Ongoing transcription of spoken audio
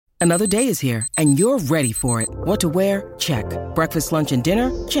Another day is here, and you're ready for it. What to wear? Check. Breakfast, lunch, and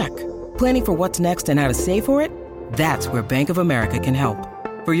dinner? Check. Planning for what's next and how to save for it? That's where Bank of America can help.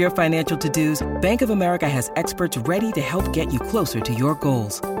 For your financial to-dos, Bank of America has experts ready to help get you closer to your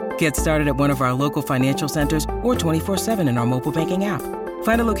goals. Get started at one of our local financial centers or 24/7 in our mobile banking app.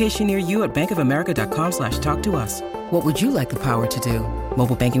 Find a location near you at bankofamerica.com/talktous. What would you like the power to do?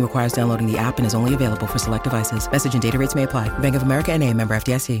 Mobile banking requires downloading the app and is only available for select devices. Message and data rates may apply. Bank of America N.A., member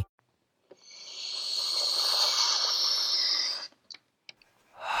FDIC.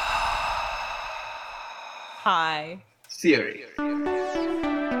 Hi. Theory.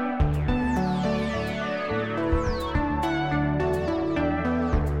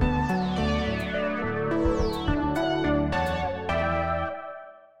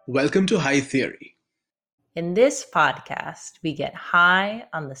 Welcome to High Theory. In this podcast, we get high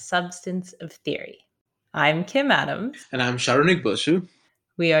on the substance of theory. I'm Kim Adams. And I'm Sharonik Basu.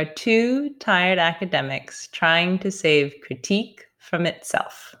 We are two tired academics trying to save critique from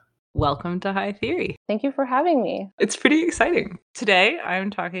itself. Welcome to High Theory. Thank you for having me. It's pretty exciting. Today,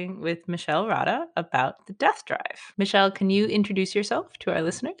 I'm talking with Michelle Rada about the Death Drive. Michelle, can you introduce yourself to our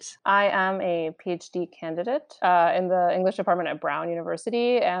listeners? I am a PhD candidate in the English department at Brown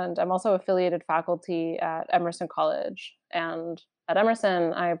University, and I'm also affiliated faculty at Emerson College. And at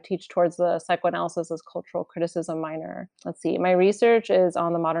Emerson, I teach towards the psychoanalysis as cultural criticism minor. Let's see, my research is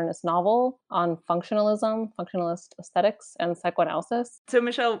on the modernist novel, on functionalism, functionalist aesthetics, and psychoanalysis. So,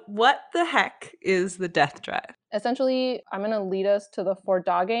 Michelle, what the heck is the Death Drive? Essentially, I'm going to lead us to the Fort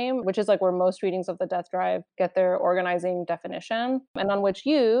Da game, which is like where most readings of the Death Drive get their organizing definition, and on which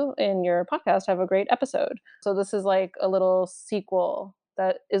you, in your podcast, have a great episode. So this is like a little sequel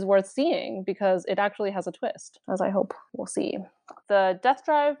that is worth seeing because it actually has a twist, as I hope we'll see. The Death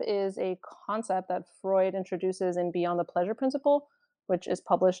Drive is a concept that Freud introduces in Beyond the Pleasure Principle, which is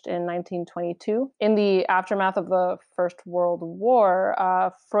published in 1922. In the aftermath of the First World War,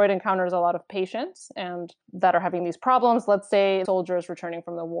 Freud encounters a lot of patients and that are having these problems. Let's say soldiers returning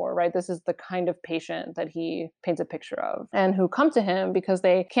from the war, right? This is the kind of patient that he paints a picture of, and who come to him because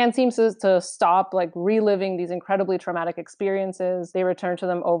they can't seem to stop like reliving these incredibly traumatic experiences. They return to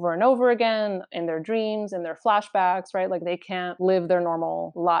them over and over again in their dreams, in their flashbacks, right? Like they can't live their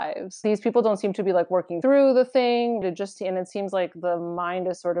normal lives. These people don't seem to be like working through the thing. And it seems like the mind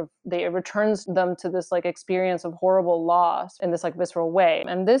is it returns them to this like experience of horrible loss in this like visceral way.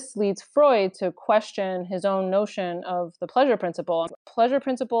 And this leads Freud to question his own notion of the pleasure principle. Pleasure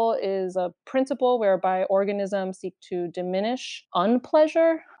principle is a principle whereby organisms seek to diminish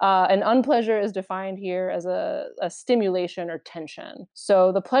unpleasure. And unpleasure is defined here as a stimulation or tension.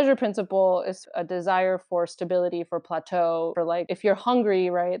 So the pleasure principle is a desire for stability, for plateau, for like, if you're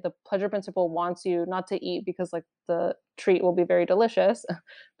hungry, right, the pleasure principle wants you not to eat because like the treat will be very delicious,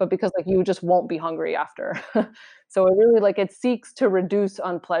 but because like you just won't be hungry after. So it really like it seeks to reduce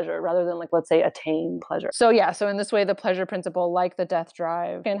unpleasure rather than like, let's say, attain pleasure. So in this way, the pleasure principle, like the Death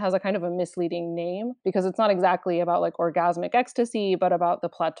Drive, and has a kind of a misleading name because it's not exactly about like orgasmic ecstasy, but about the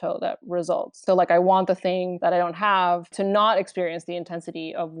plateau that results. So like I want the thing that I don't have to not experience the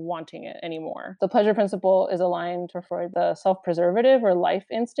intensity of wanting it anymore. The pleasure principle is aligned for Freud, the self-preservative or life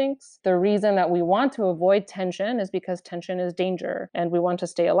instincts. The reason that we want to avoid tension is because tension is danger and we want to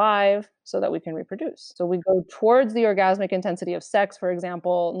stay alive so that we can reproduce. So we go towards the orgasmic intensity of sex, for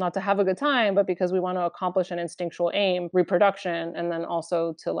example, not to have a good time, but because we want to accomplish an instinctual aim, reproduction, and then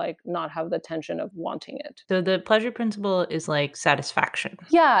also to like not have the tension of wanting it. So the pleasure principle is like satisfaction.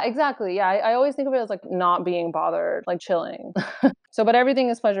 Yeah, exactly. Yeah, I always think of it as like not being bothered, like chilling. But everything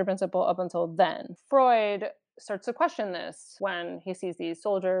is pleasure principle up until then. Freud starts to question this when he sees these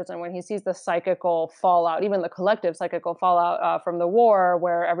soldiers and when he sees the psychical fallout, even the collective psychical fallout from the war,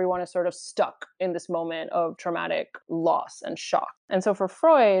 where everyone is sort of stuck in this moment of traumatic loss and shock. And so for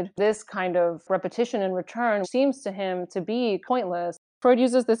Freud, this kind of repetition and return seems to him to be pointless. Freud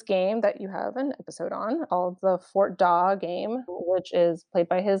uses this game that you have an episode on called the Fort Da game, which is played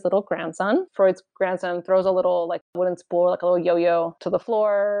by his little grandson. Freud's grandson throws a little like wooden spool, like a little yo-yo to the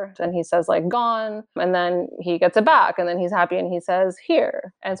floor, and he says like gone, and then he gets it back, and then he's happy and he says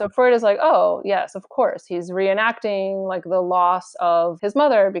here. And so Freud is like, oh yes, of course. He's reenacting like the loss of his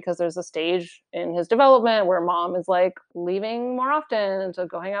mother because there's a stage in his development where mom is like leaving more often to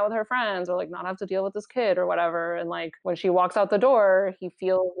go hang out with her friends or like not have to deal with this kid or whatever. And like when she walks out the door, he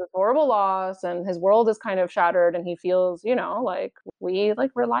feels this horrible loss and his world is kind of shattered, and he feels, like we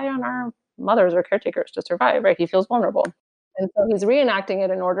like rely on our mothers or caretakers to survive, right? He feels vulnerable. And so he's reenacting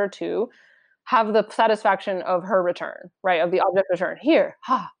it in order to have the satisfaction of her return, right? Of the object return. Here,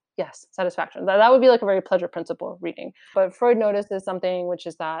 Yes, satisfaction. That would be like a very pleasure principle reading. But Freud notices something, which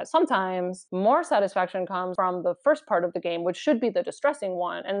is that sometimes more satisfaction comes from the first part of the game, which should be the distressing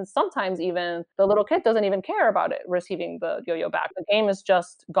one. And sometimes even the little kid doesn't even care about it receiving the yo-yo back. The game is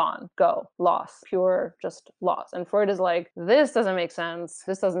just gone, go, loss, pure just loss. And Freud is like, this doesn't make sense.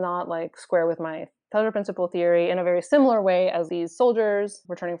 This does not like square with my pleasure principle theory, in a very similar way as these soldiers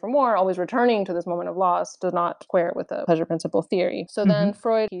returning from war, always returning to this moment of loss, does not square with the pleasure principle theory. So then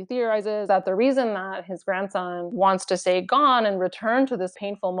Freud, he theorizes that the reason that his grandson wants to say gone and return to this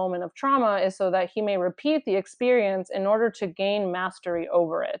painful moment of trauma is so that he may repeat the experience in order to gain mastery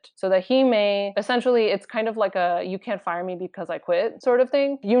over it. So that he may, essentially, it's kind of like a you can't fire me because I quit sort of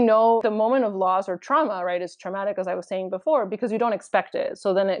thing. You know, the moment of loss or trauma, right, is traumatic, as I was saying before, because you don't expect it.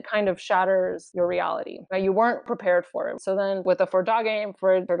 So then it kind of shatters your reality. Right? You weren't prepared for it. So then with the Fordà game,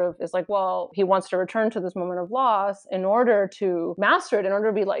 Freud sort of is like, well, he wants to return to this moment of loss in order to master it, in order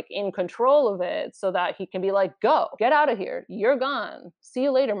to be like in control of it, so that he can be like, go, get out of here. You're gone. See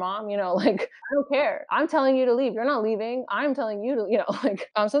you later, mom. You know, like, I don't care. I'm telling you to leave. You're not leaving. I'm telling you to, you know, like,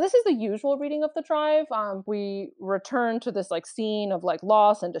 so this is the usual reading of the Drive. We return to this like scene of like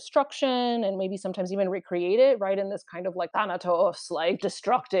loss and destruction, and maybe sometimes even recreate it, right, in this kind of like Thanatos, like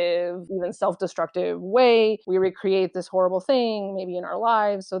destructive, even self-destructive way. We recreate this horrible thing maybe in our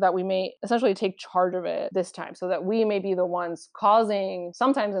lives, so that we may essentially take charge of it this time, so that we may be the ones causing,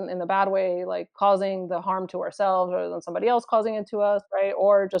 sometimes in the bad way, like causing the harm to ourselves rather than somebody else causing it to us, right?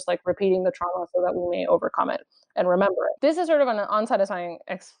 Or just like repeating the trauma so that we may overcome it and remember it. This is sort of an unsatisfying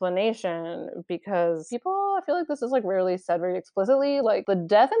explanation, because people, I feel like this is like rarely said very explicitly. Like, the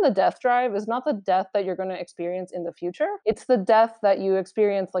death in the death drive is not the death that you're going to experience in the future. It's the death that you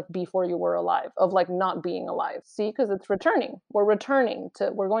experienced like before you were alive, of like not being alive. See, because it's returning. We're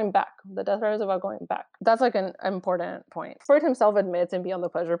going back. The death drive is about going back. That's like an important point. Freud himself admits in Beyond the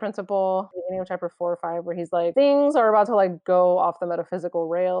Pleasure Principle, beginning of chapter 4 or 5, where he's like, things are about to like go off the metaphysical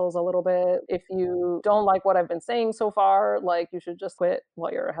rails a little bit. If you don't like what I've been saying so far, like, you should just quit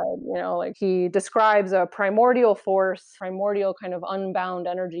while you're ahead. You know, like, he describes a primordial force, primordial kind of unbound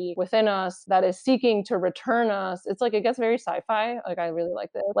energy within us that is seeking to return us. It's like, it gets very sci-fi. Like, I really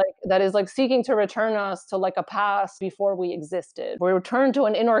like this. Like, that is like seeking to return us to like a past before we existed. We return to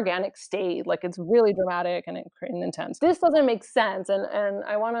an inorganic state. Like, it's really dramatic and intense. This doesn't make sense. And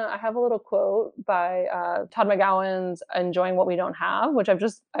I have a little quote by Todd McGowan's Enjoying What We Don't Have, which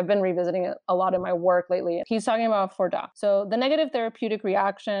I've been revisiting it a lot in my work lately. He's talking about Fordà. So the negative therapeutic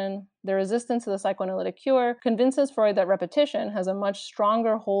reaction, the resistance to the psychoanalytic cure, convinces Freud that repetition has a much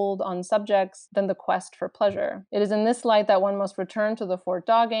stronger hold on subjects than the quest for pleasure. It is in this light that one must return to the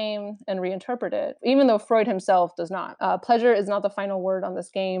Fordà game and reinterpret it, even though Freud himself does not. Pleasure is not the final word on this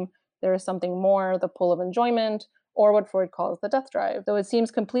game. There is something more, the pull of enjoyment, or what Freud calls the death drive. Though it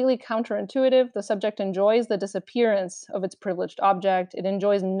seems completely counterintuitive, the subject enjoys the disappearance of its privileged object. It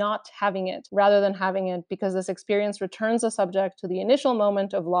enjoys not having it rather than having it, because this experience returns the subject to the initial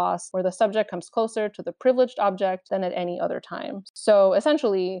moment of loss, where the subject comes closer to the privileged object than at any other time. So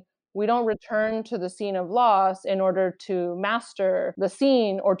essentially, we don't return to the scene of loss in order to master the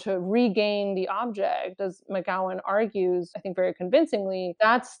scene or to regain the object. As McGowan argues, I think very convincingly,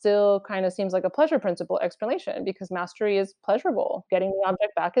 that still kind of seems like a pleasure principle explanation, because mastery is pleasurable. Getting the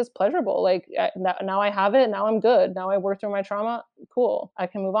object back is pleasurable. Like, now I have it, now I'm good. Now I worked through my trauma, cool, I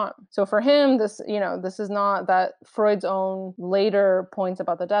can move on. So for him, this is not that Freud's own later points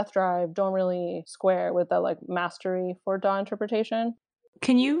about the death drive don't really square with the like mastery Fordà interpretation.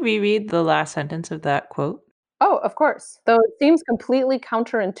 Can you reread the last sentence of that quote? Oh, of course. Though it seems completely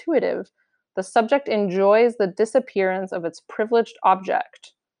counterintuitive, the subject enjoys the disappearance of its privileged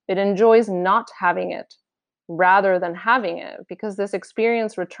object. It enjoys not having it rather than having it, because this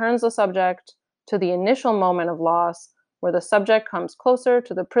experience returns the subject to the initial moment of loss, where the subject comes closer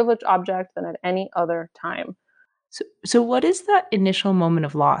to the privileged object than at any other time. So what is that initial moment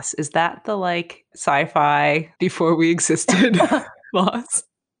of loss? Is that the like sci-fi before we existed loss?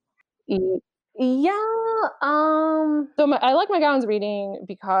 Yeah. I like McGowan's reading,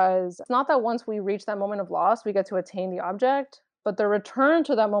 because it's not that once we reach that moment of loss, we get to attain the object, but the return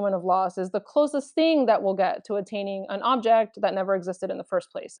to that moment of loss is the closest thing that we'll get to attaining an object that never existed in the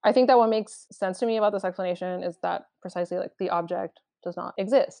first place. I think that what makes sense to me about this explanation is that precisely like the object does not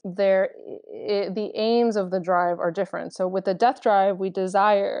exist. The aims of the drive are different. So with the death drive, we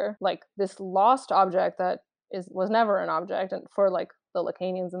desire like this lost object that was never an object, and for like the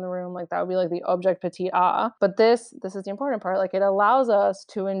Lacanians in the room, like that would be like the object petit a. But this is the important part. Like, it allows us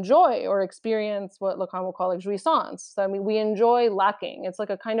to enjoy or experience what Lacan will call like jouissance. So, I mean, we enjoy lacking. It's like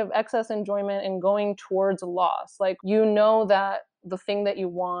a kind of excess enjoyment in going towards loss. Like, you know that the thing that you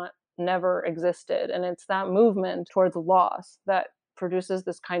want never existed. And it's that movement towards loss that produces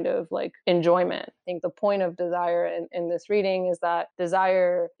this kind of like enjoyment. I think the point of desire in this reading is that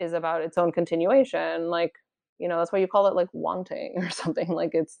desire is about its own continuation. Like, that's why you call it like wanting or something.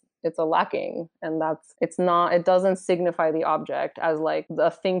 Like it's a lacking, and it doesn't signify the object as like the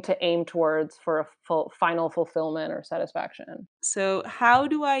thing to aim towards for a final fulfillment or satisfaction. So how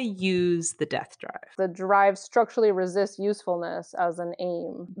do I use the death drive? The drive structurally resists usefulness as an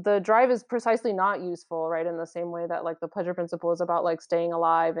aim. The drive is precisely not useful, right? In the same way that like the pleasure principle is about like staying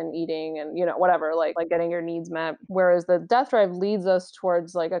alive and eating and whatever, like getting your needs met. Whereas the death drive leads us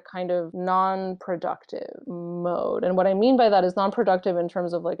towards like a kind of non-productive mode. And what I mean by that is non-productive in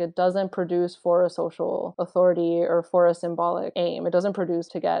terms of like it doesn't produce for a social authority or for a symbolic aim. It doesn't produce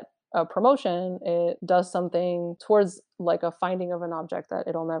to get a promotion. It does something towards like a finding of an object that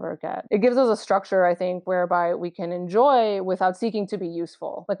it'll never get. It gives us a structure, I think, whereby we can enjoy without seeking to be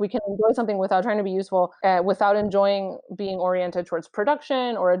useful. Like we can enjoy something without trying to be useful, without enjoying being oriented towards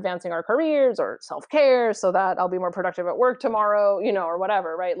production or advancing our careers or self-care so that I'll be more productive at work tomorrow, or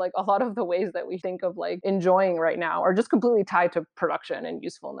whatever, right? Like a lot of the ways that we think of like enjoying right now are just completely tied to production and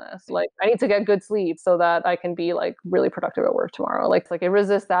usefulness. Like I need to get good sleep so that I can be like really productive at work tomorrow. Like it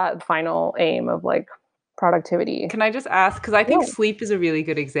resists that final aim of like productivity. Can I just ask, because I think sleep is a really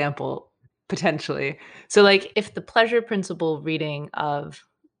good example, potentially. So like if the pleasure principle reading of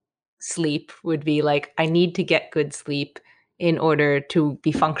sleep would be like, I need to get good sleep in order to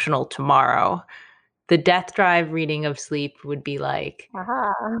be functional tomorrow, the death drive reading of sleep would be like,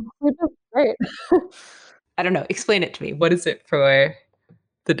 Sleep is great. I don't know, explain it to me. What is it for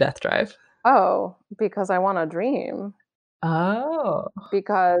the death drive? Oh, because I want to dream. Oh.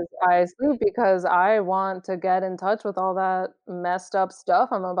 Because I sleep because I want to get in touch with all that messed up stuff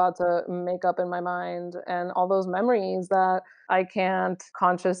I'm about to make up in my mind and all those memories that I can't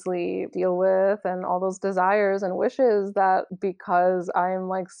consciously deal with and all those desires and wishes that because I'm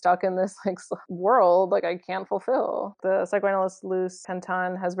like stuck in this like world like I can't fulfill. The psychoanalyst Luce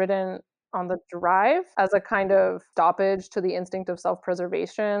Penton has written on the drive as a kind of stoppage to the instinct of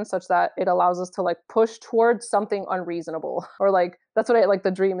self-preservation such that it allows us to like push towards something unreasonable or like that's what I like.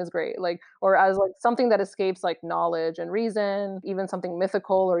 The dream is great, like, or as like something that escapes like knowledge and reason, even something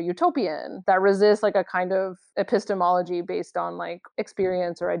mythical or utopian that resists like a kind of epistemology based on like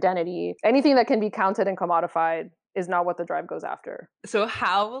experience or identity. Anything that can be counted and commodified is not what the drive goes after. So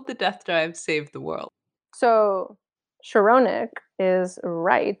how will the death drive save the world? So Sharonik is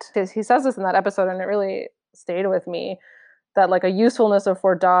right. He says this in that episode and it really stayed with me, that like a usefulness of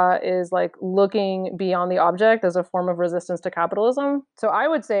Foucault is like looking beyond the object as a form of resistance to capitalism. So I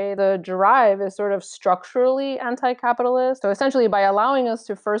would say the drive is sort of structurally anti-capitalist. So essentially by allowing us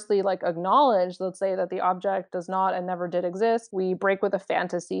to firstly like acknowledge, let's say, that the object does not and never did exist, we break with a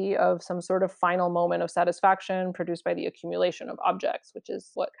fantasy of some sort of final moment of satisfaction produced by the accumulation of objects, which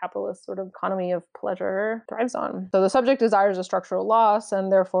is what capitalist sort of economy of pleasure thrives on. So the subject desires a structural loss, and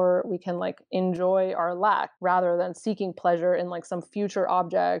therefore we can like enjoy our lack rather than seeking pleasure in like some future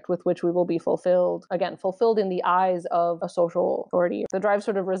object with which we will be fulfilled. Again, fulfilled in the eyes of a social authority. The drive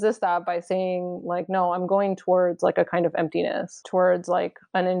sort of resists that by saying like, no, I'm going towards like a kind of emptiness, towards like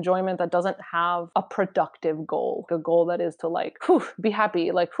an enjoyment that doesn't have a productive goal, a goal that is to like, be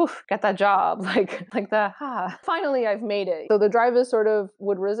happy, like, get that job, like finally I've made it. So the drive is sort of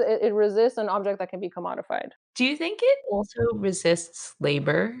it resists an object that can be commodified. Do you think it also resists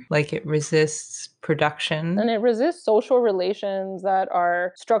labor? Like it resists production? And it resists social relations that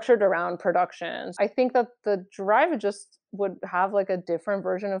are structured around production. I think that the drive just would have like a different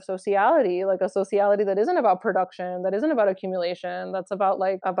version of sociality, like a sociality that isn't about production, that isn't about accumulation, that's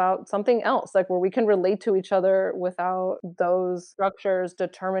about something else, like where we can relate to each other without those structures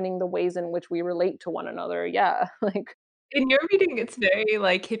determining the ways in which we relate to one another. Yeah, like in your reading, it's very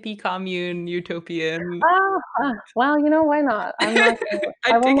like hippie commune, utopian. Well, why not?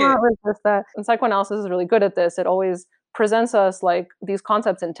 I will not resist that. And psychoanalysis is really good at this. It always presents us like these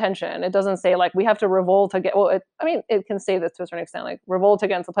concepts in tension. It doesn't say like we have to revolt against, it can say this to a certain extent, like revolt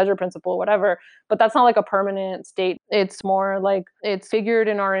against the pleasure principle, whatever, but that's not like a permanent state. It's more like it's figured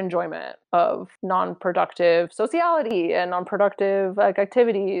in our enjoyment of non-productive sociality and non-productive like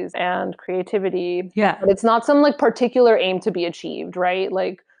activities and creativity. Yeah. But it's not some like particular aim to be achieved, right?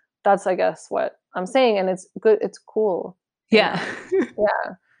 Like that's, I guess, what I'm saying. And it's good. It's cool. Yeah.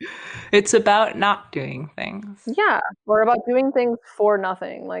 Yeah. It's about not doing things. Yeah. Or about doing things for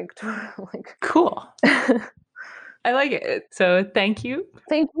nothing. Like cool. I like it. So thank you.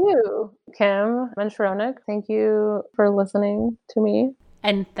 Thank you, Kim and Sharonik. Thank you for listening to me.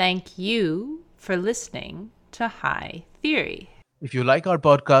 And thank you for listening to High Theory. If you like our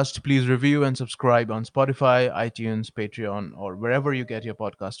podcast, please review and subscribe on Spotify, iTunes, Patreon, or wherever you get your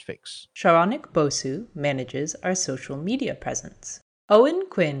podcast fix. Sharonik Bosu manages our social media presence. Owen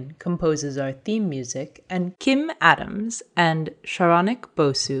Quinn composes our theme music, and Kim Adams and Sharonik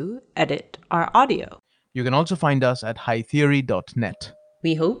Bosu edit our audio. You can also find us at hightheory.net.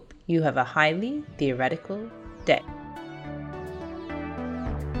 We hope you have a highly theoretical day.